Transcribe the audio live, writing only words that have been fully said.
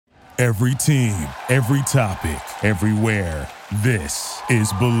Every team, every topic, everywhere. This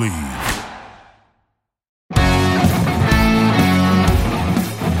is Believe.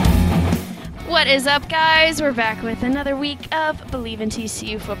 What is up, guys? We're back with another week of Believe in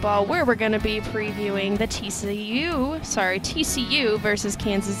TCU football, where we're going to be previewing the TCU versus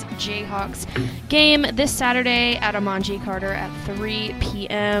Kansas Jayhawks game this Saturday at Amanji Carter at 3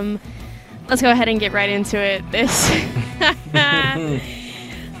 p.m. Let's go ahead and get right into it.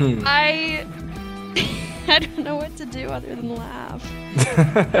 I don't know what to do other than laugh.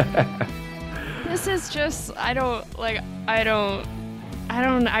 This is just, I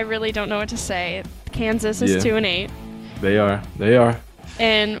really don't know what to say. Kansas is 2-8. They are.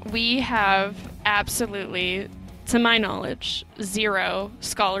 And we have absolutely, to my knowledge, 0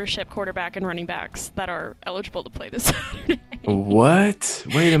 scholarship quarterback and running backs that are eligible to play this Saturday. What?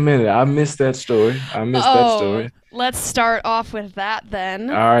 Wait a minute. I missed that story. Let's start off with that then.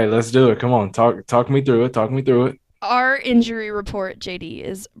 All right, let's do it. Come on. Talk me through it. Our injury report, JD,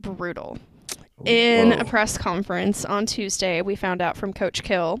 is brutal. In a press conference on Tuesday, we found out from Coach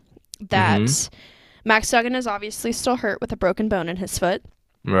Kill that Max Duggan is obviously still hurt with a broken bone in his foot.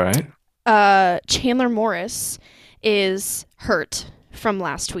 Right. Chandler Morris is hurt from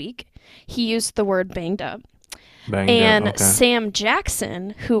last week. He used the word banged up. Okay. Sam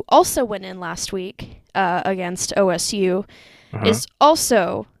Jackson, who also went in last week against OSU, is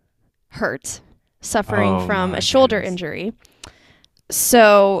also hurt, suffering from a shoulder injury.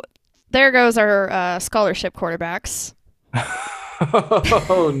 So there goes our scholarship quarterbacks.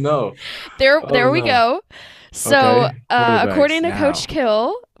 Oh, no. There we go. So Okay. according to Now. Coach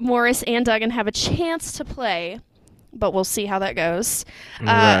Kill, Morris and Duggan have a chance to play, but we'll see how that goes.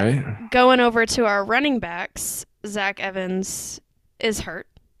 Right. Going over to our running backs, Zach Evans is hurt.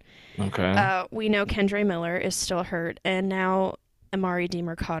 Okay. We know Kendre Miller is still hurt, and now Amari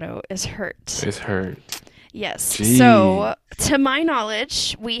DiMercado is hurt. It's hurt. Yes. Jeez. So, to my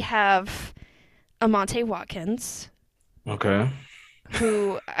knowledge, we have Amante Watkins, Okay.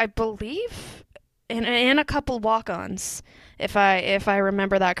 who I believe, and a couple walk-ons, if I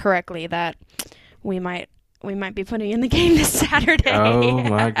remember that correctly, that we might be putting in the game this Saturday. Oh,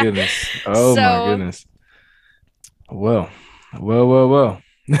 my goodness. Well.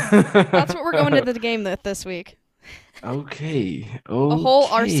 That's what we're going to the game with this week. Okay. A whole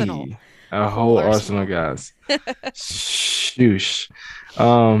arsenal. A whole arsenal, guys. Shoosh.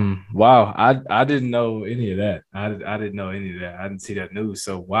 Wow. I didn't know any of that. I didn't know any of that. I didn't see that news.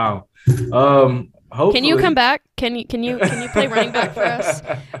 So wow. Hopefully. Can you come back? Can you play running back for us?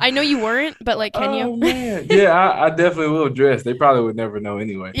 I know you weren't, but can you? Oh man. Yeah, I definitely will dress. They probably would never know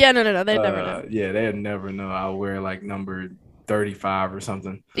anyway. Yeah, no, they'd never know. Yeah, they'd never know. I'll wear number 35 or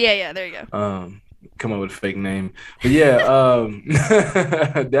something. Yeah, there you go. Come up with a fake name. But yeah,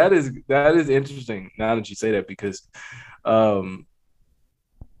 that is interesting now that you say that, because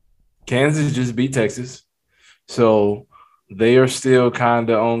Kansas just beat Texas. So they are still kind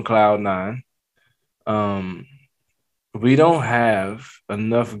of on cloud 9. We don't have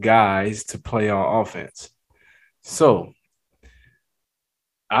enough guys to play on offense. So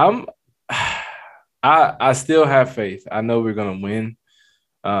I still have faith. I know we're going to win.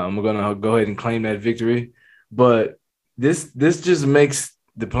 We're going to go ahead and claim that victory. But this just makes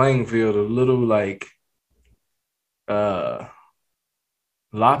the playing field a little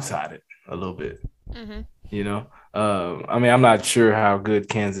lopsided a little bit. Mm-hmm. You know? I'm not sure how good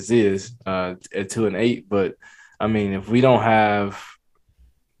Kansas is at 2-8, but if we don't have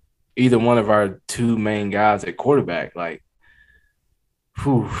either one of our 2 main guys at quarterback,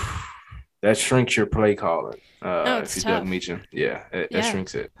 that shrinks your play calling. If you Doug Meacham, that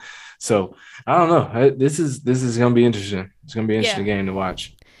shrinks it. So I don't know. This is going to be interesting. It's going to be an interesting game to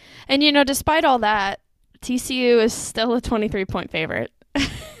watch. And despite all that, TCU is still a 23-point favorite.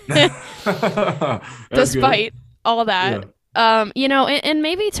 Despite all that, and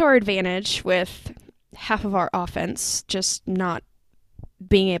maybe to our advantage with half of our offense just not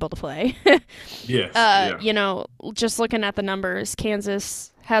being able to play. Yes. Just looking at the numbers, Kansas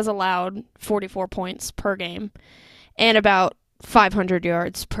has allowed 44 points per game and about 500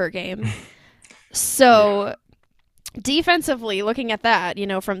 yards per game. So defensively, looking at that,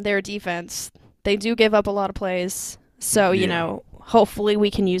 from their defense, they do give up a lot of plays. So, hopefully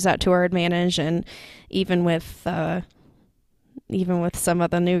we can use that to our advantage, and even with some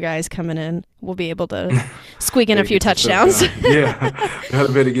of the new guys coming in, we'll be able to squeak in a few touchdowns.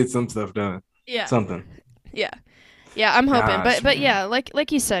 Gotta better get some stuff done. Yeah. Something. Yeah. Yeah, I'm hoping. Gosh, but yeah,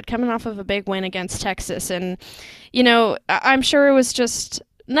 like you said, coming off of a big win against Texas, and, I'm sure it was just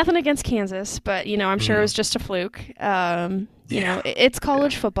nothing against Kansas, but I'm sure it was just a fluke. It's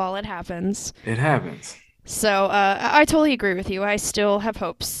college football; it happens. It happens. So I totally agree with you. I still have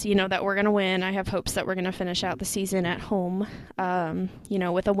hopes, that we're gonna win. I have hopes that we're gonna finish out the season at home,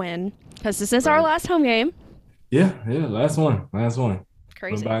 with a win, because this is our last home game. Yeah, last one.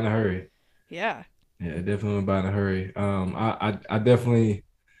 Crazy. Went by in a hurry. Yeah. Yeah, definitely went by in a hurry. I definitely,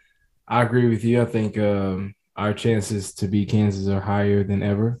 I agree with you. I think our chances to beat Kansas are higher than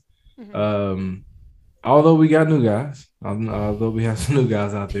ever. Mm-hmm. Although we got new guys, although we have some new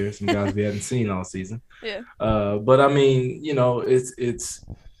guys out there, some guys we haven't seen all season. Yeah. But I mean, it's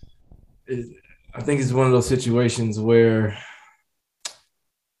I think it's one of those situations where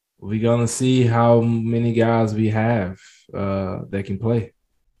we're gonna see how many guys we have that can play.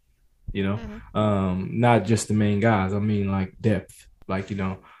 Not just the main guys. I mean, like depth. Like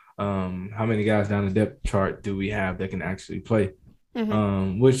how many guys down the depth chart do we have that can actually play?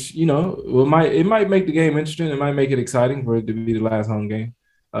 Mm-hmm. Which it might make the game interesting. It might make it exciting for it to be the last home game.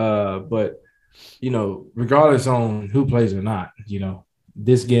 But regardless on who plays or not,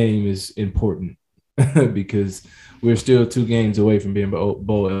 this game is important because we're still 2 games away from being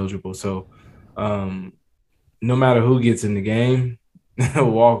bowl eligible. So no matter who gets in the game,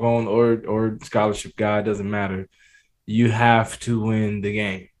 walk on or scholarship guy, doesn't matter. You have to win the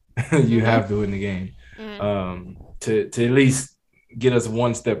game. You have to win the game to at least get us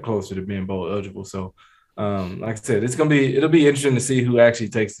one step closer to being bowl eligible. So, like I said, it'll be interesting to see who actually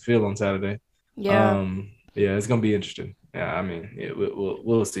takes the field on Saturday. Yeah. It's gonna be interesting. Yeah, I mean,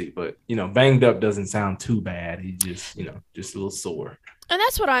 we'll see. But banged up doesn't sound too bad. He just just a little sore. And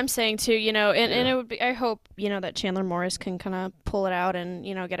that's what I'm saying too. And it would be. I hope that Chandler Morris can kind of pull it out and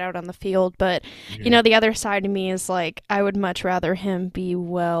get out on the field. But the other side of me is like I would much rather him be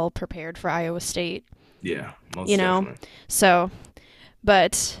well prepared for Iowa State. Yeah, most definitely. So.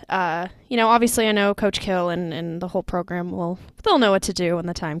 But, obviously I know Coach Kill and the whole program they'll know what to do when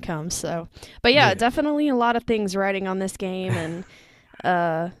the time comes. So, but yeah, definitely a lot of things riding on this game and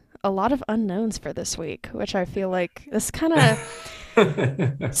a lot of unknowns for this week, which I feel like this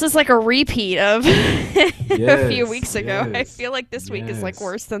is like a repeat of a few weeks ago. Yes, I feel like this week is like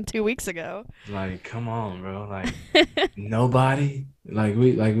worse than 2 weeks ago. Like, come on, bro. Like nobody,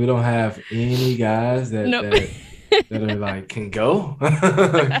 we don't have any guys that that are like can go.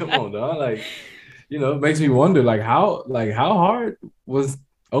 Come on, dog. Like, it makes me wonder, how hard was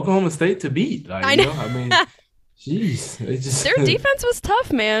Oklahoma State to beat? Like, I know. I mean, jeez, their defense was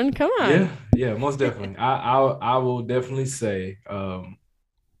tough, man. Come on. Yeah, most definitely. I will definitely say,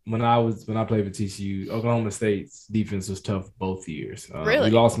 when I played for TCU, Oklahoma State's defense was tough both years. Really?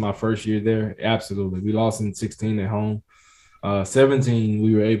 We lost my first year there. Absolutely, we lost in 16 at home. 17,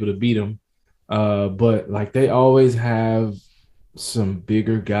 we were able to beat them. But they always have some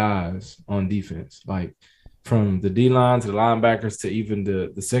bigger guys on defense, like from the D-line to the linebackers to even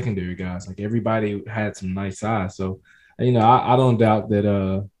the secondary guys. Like everybody had some nice size. So, I don't doubt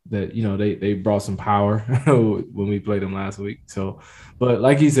that they brought some power when we played them last week. So, but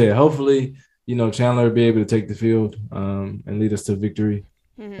like you said, hopefully, Chandler will be able to take the field and lead us to victory.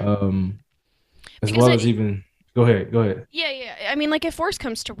 Mm-hmm. Go ahead. Yeah. I mean, if worse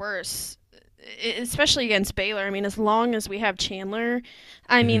comes to worse, especially against Baylor, I mean, as long as we have Chandler,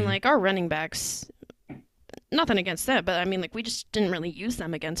 I mean, our running backs, nothing against that, but I mean, we just didn't really use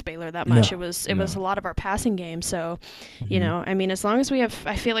them against Baylor that much. It was a lot of our passing game. So, I mean, as long as we have,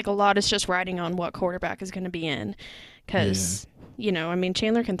 I feel like a lot is just riding on what quarterback is going to be in, because I mean,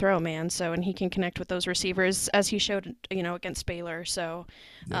 Chandler can throw, man. So, and he can connect with those receivers as he showed, against Baylor. So,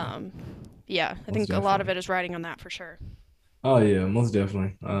 I think a lot of it is riding on that for sure. Oh yeah, most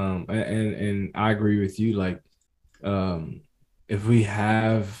definitely. And I agree with you.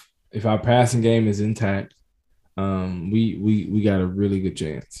 If our passing game is intact, we got a really good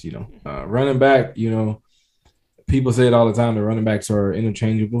chance. Running back. People say it all the time. The running backs are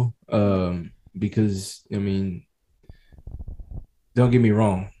interchangeable. Because I mean, don't get me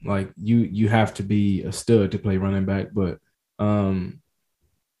wrong. You have to be a stud to play running back, but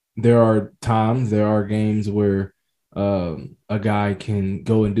there are games where a guy can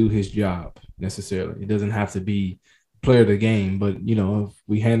go and do his job necessarily. It doesn't have to be player of the game, but if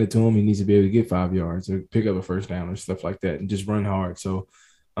we hand it to him, he needs to be able to get 5 yards or pick up a first down or stuff like that and just run hard. So,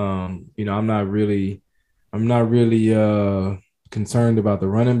 I'm not really concerned about the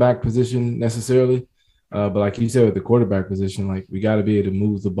running back position necessarily. But like you said, with the quarterback position, we got to be able to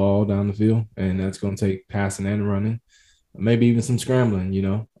move the ball down the field, and that's going to take passing and running, maybe even some scrambling,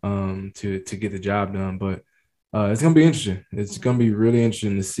 to get the job done. But it's going to be interesting. It's going to be really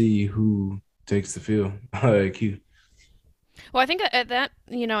interesting to see who takes the field. Q. Well, I think at that,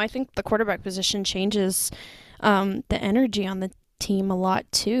 I think the quarterback position changes the energy on the team a lot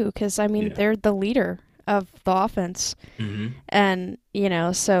too, because I mean, Yeah. they're the leader of the offense. Mm-hmm. And,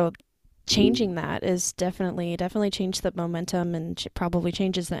 so changing that is definitely changed the momentum and probably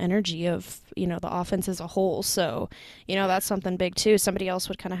changes the energy of, the offense as a whole. So, that's something big too. Somebody else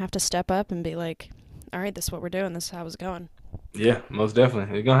would kind of have to step up and be like, all right, this is what we're doing. This is how it's going. Yeah, most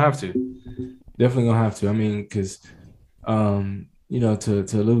definitely. They're gonna have to. Definitely gonna have to. I mean, because to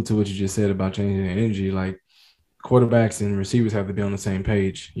allude to what you just said about changing the energy, like quarterbacks and receivers have to be on the same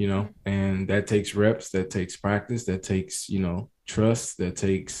page, and that takes reps, that takes practice, that takes, trust, that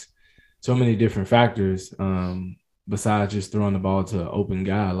takes so many different factors. Besides just throwing the ball to an open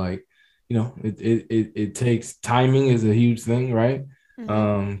guy, like, it takes timing is a huge thing, right?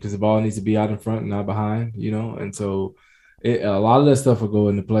 Because the ball needs to be out in front and not behind, and so a lot of that stuff will go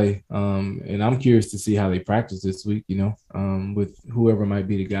into play. And I'm curious to see how they practice this week, with whoever might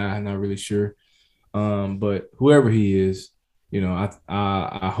be the guy. I'm not really sure. But whoever he is,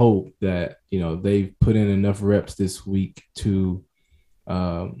 I hope that, they've put in enough reps this week to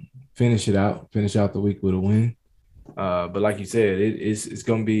finish out the week with a win. But like you said, it's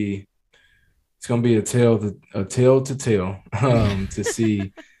gonna be a tale to tell to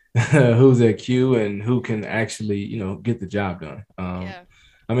see who's at Q and who can actually, get the job done. Yeah.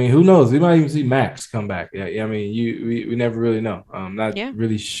 I mean, who knows? We might even see Max come back. Yeah, I mean, we never really know. Not Yeah.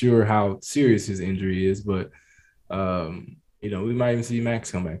 really sure how serious his injury is, but we might even see Max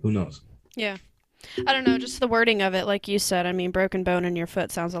come back. Who knows? Yeah. I don't know, just the wording of it, like you said. I mean, broken bone in your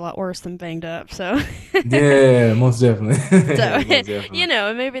foot sounds a lot worse than banged up. So Yeah, most definitely. So Most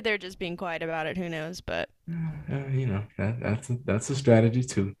definitely. maybe they're just being quiet about it. Who knows? But That's a strategy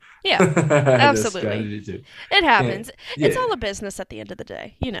too. yeah, That's absolutely, strategy too. it And happens. It's yeah, all a business at the end of the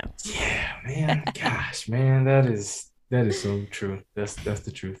day. yeah, man. Gosh, man, that is so true. That's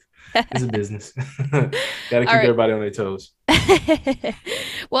the truth. It's a business. Got to All keep right. everybody on their toes.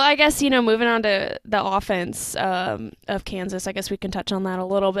 Well, I guess, moving on to the offense of Kansas, I guess we can touch on that a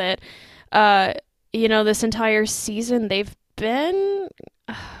little bit. Uh, this entire season, they've been,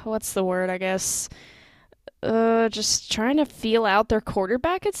 what's the word, I guess? Just trying to feel out their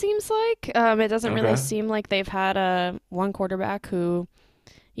quarterback, it seems like. It doesn't really Okay. seem like they've had one quarterback who,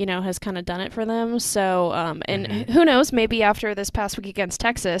 has kind of done it for them. So, and Hmm. who knows, maybe after this past week against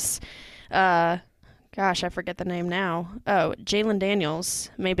Texas, uh, gosh, I forget the name now. Oh, Jalen Daniels.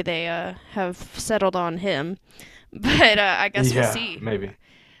 Maybe they have settled on him. But I guess we'll Yeah, see. maybe.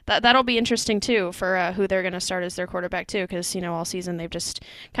 That'll be interesting too for who they're going to start as their quarterback too, because all season they've just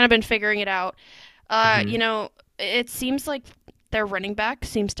kind of been figuring it out. Hmm. It seems like their running back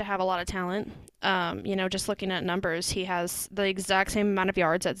seems to have a lot of talent. Just looking at numbers, he has the exact same amount of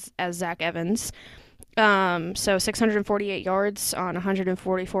yards as Zach Evans. So 648 yards on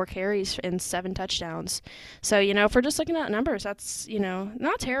 144 carries and 7 touchdowns. So, if we're just looking at numbers, that's,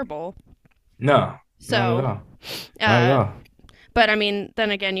 not terrible. No, not at So, all. Not at uh, all. but I mean,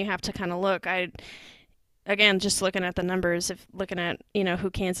 then again, you have to kind of look. Again, just looking at the numbers, if looking at, who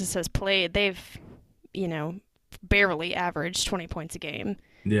Kansas has played, they've, you know, barely averaged 20 points a game.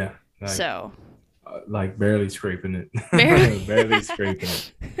 Yeah, So, like barely scraping it. barely. Barely scraping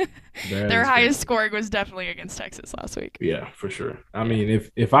it. Barely Their scraping highest it. scoring was definitely against Texas last week. Yeah, for sure. I Yeah. mean,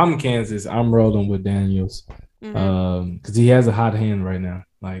 if I'm Kansas, I'm rolling with Daniels, Mhm. because he has a hot hand right now.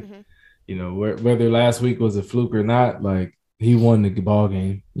 Like, Mhm. whether last week was a fluke or not, like he won the ball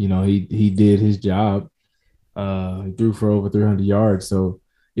game. He did his job. He threw for over 300 yards. So,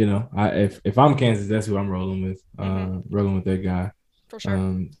 if I'm Kansas, that's who I'm rolling with. Mhm. Rolling with that guy. For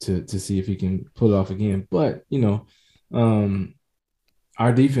sure. To see if he can pull it off again. But um,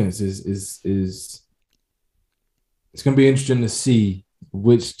 our defense is it's going to be interesting to see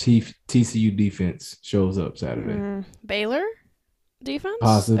which TCU defense shows up Saturday. Baylor defense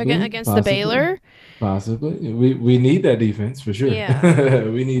Possibly, against the possibly, Baylor. possibly. We need that defense for sure. Yeah.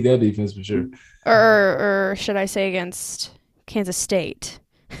 We need that defense for sure. Or should I say against Kansas State?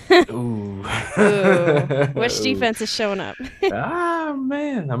 Ooh. Ooh. Which Ooh. defense is showing up?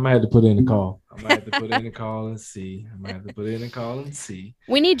 Man, I might have to put in a call. I might have to put in a call and see. I might have to put in a call and see.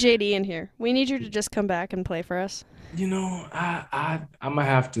 We need JD in here. We need you to just come back and play for us. I might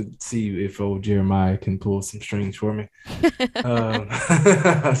have to see if old Jeremiah can pull some strings for me.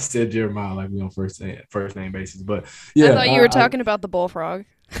 I said Jeremiah like we on first name basis, but I yeah, thought you were talking about the bullfrog.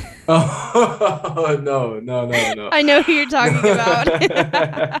 oh no. I know who you're talking about.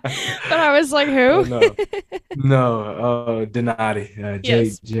 But I was like, Oh who? no, Donati,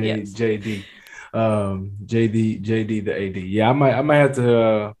 Yes, yes. JD, JD the AD. Yeah, I might have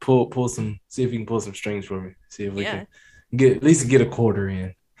to pull some, see if he can pull some strings for me. See if we Yeah. can at least get a quarter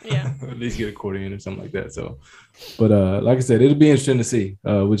in. Yeah. At least get a quarter in or something like that. So, but like I said, it'll be interesting to see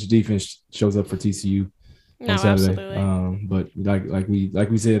which defense shows up for TCU on Saturday. Absolutely. But like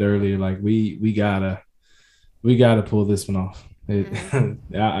we said earlier, like we gotta pull this one off. Even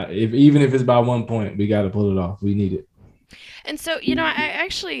if it's by 1 point, we gotta pull it off. We need it. And so, you know, I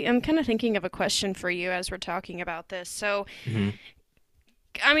actually am kind of thinking of a question for you as we're talking about this. So,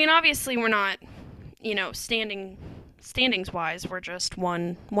 I mean, obviously we're not, you know, standings wise, we're just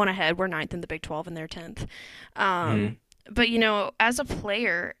one ahead. We're 9th in the Big 12 and they're 10th. But, you know, as a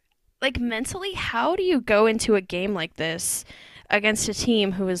player, like mentally, how do you go into a game like this against a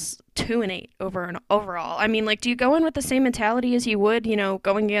team who is 2-8 overall? I mean, like, do you go in with the same mentality as you would, you know,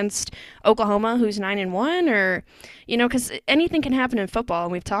 going against Oklahoma, who's 9-1, or, you know, because anything can happen in football,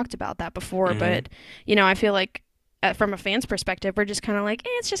 and we've talked about that before. But, you know, I feel like from a fan's perspective, we're just kind of like,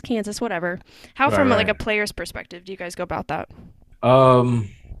 it's just Kansas, whatever. How, from like a player's perspective, do you guys go about that? Well,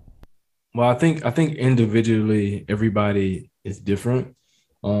 I think individually everybody is different.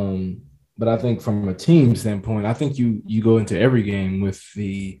 But I think from a team standpoint, I think you go into every game with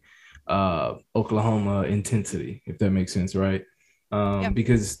the Oklahoma intensity, if that makes sense, right?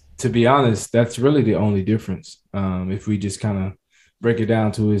 Because to be honest, that's really the only difference. If we just kind of break it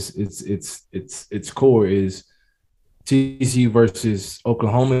down to its core is TCU versus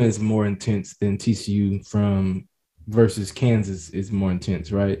Oklahoma is more intense than TCU versus Kansas is more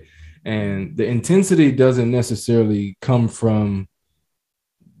intense, right? And the intensity doesn't necessarily come from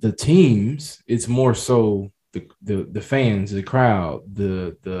the teams. It's more so the fans, the crowd,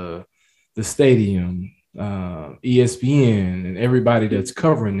 the stadium, ESPN, and everybody that's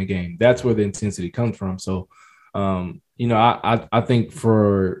covering the game. That's where the intensity comes from. So, you know, I think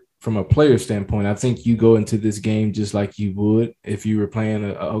from a player standpoint, I think you go into this game just like you would if you were playing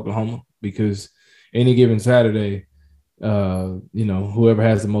Oklahoma, because any given Saturday, you know, whoever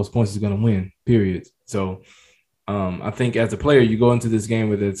has the most points is going to win, period. So I think as a player, you go into this game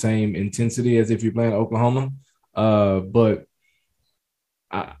with the same intensity as if you're playing Oklahoma. But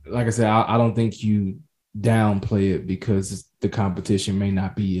like I said, I don't think you downplay it because the competition may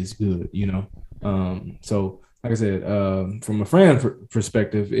not be as good, you know? So like I said, from a fan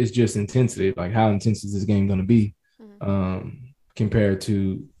perspective, it's just intensity. Like, how intense is this game going to be compared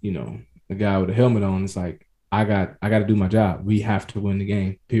to, you know, the guy with a helmet on? It's like, I got to do my job. We have to win the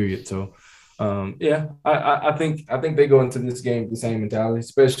game, period. So, I think they go into this game with the same mentality,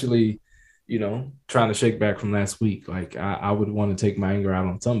 especially, you know, trying to shake back from last week. Like, I would want to take my anger out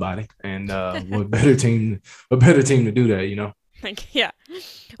on somebody, and what better team to do that, you know? Like, yeah.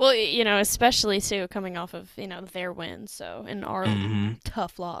 Well, you know, especially too coming off of, you know, their win, so, and our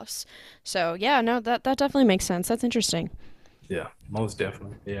tough loss. So yeah, no, that definitely makes sense. That's interesting. Yeah, most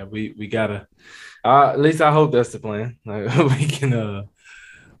definitely. Yeah, we gotta. At least I hope that's the plan. Like,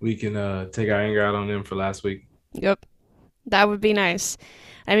 we can take our anger out on them for last week. Yep, that would be nice.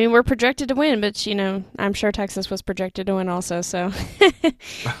 I mean, we're projected to win, but, you know, I'm sure Texas was projected to win also. So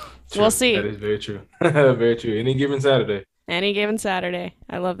we'll see. That is very true. Very true. Any given Saturday.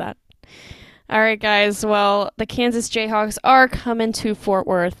 I love that. All right, guys. Well, the Kansas Jayhawks are coming to Fort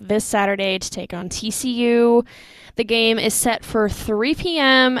Worth this Saturday to take on TCU. The game is set for 3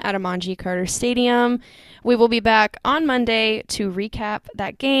 p.m. at Amon G. Carter Stadium. We will be back on Monday to recap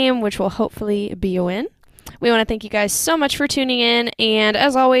that game, which will hopefully be a win. We want to thank you guys so much for tuning in. And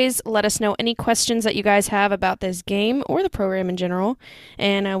as always, let us know any questions that you guys have about this game or the program in general,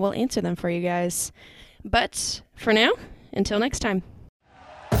 and we'll answer them for you guys. But for now, until next time.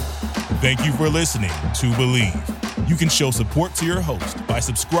 Thank you for listening to Believe. You can show support to your host by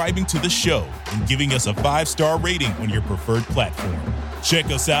subscribing to the show and giving us a 5-star rating on your preferred platform. Check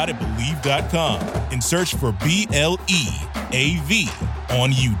us out at Believe.com and search for BLEAV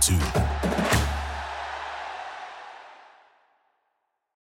on YouTube.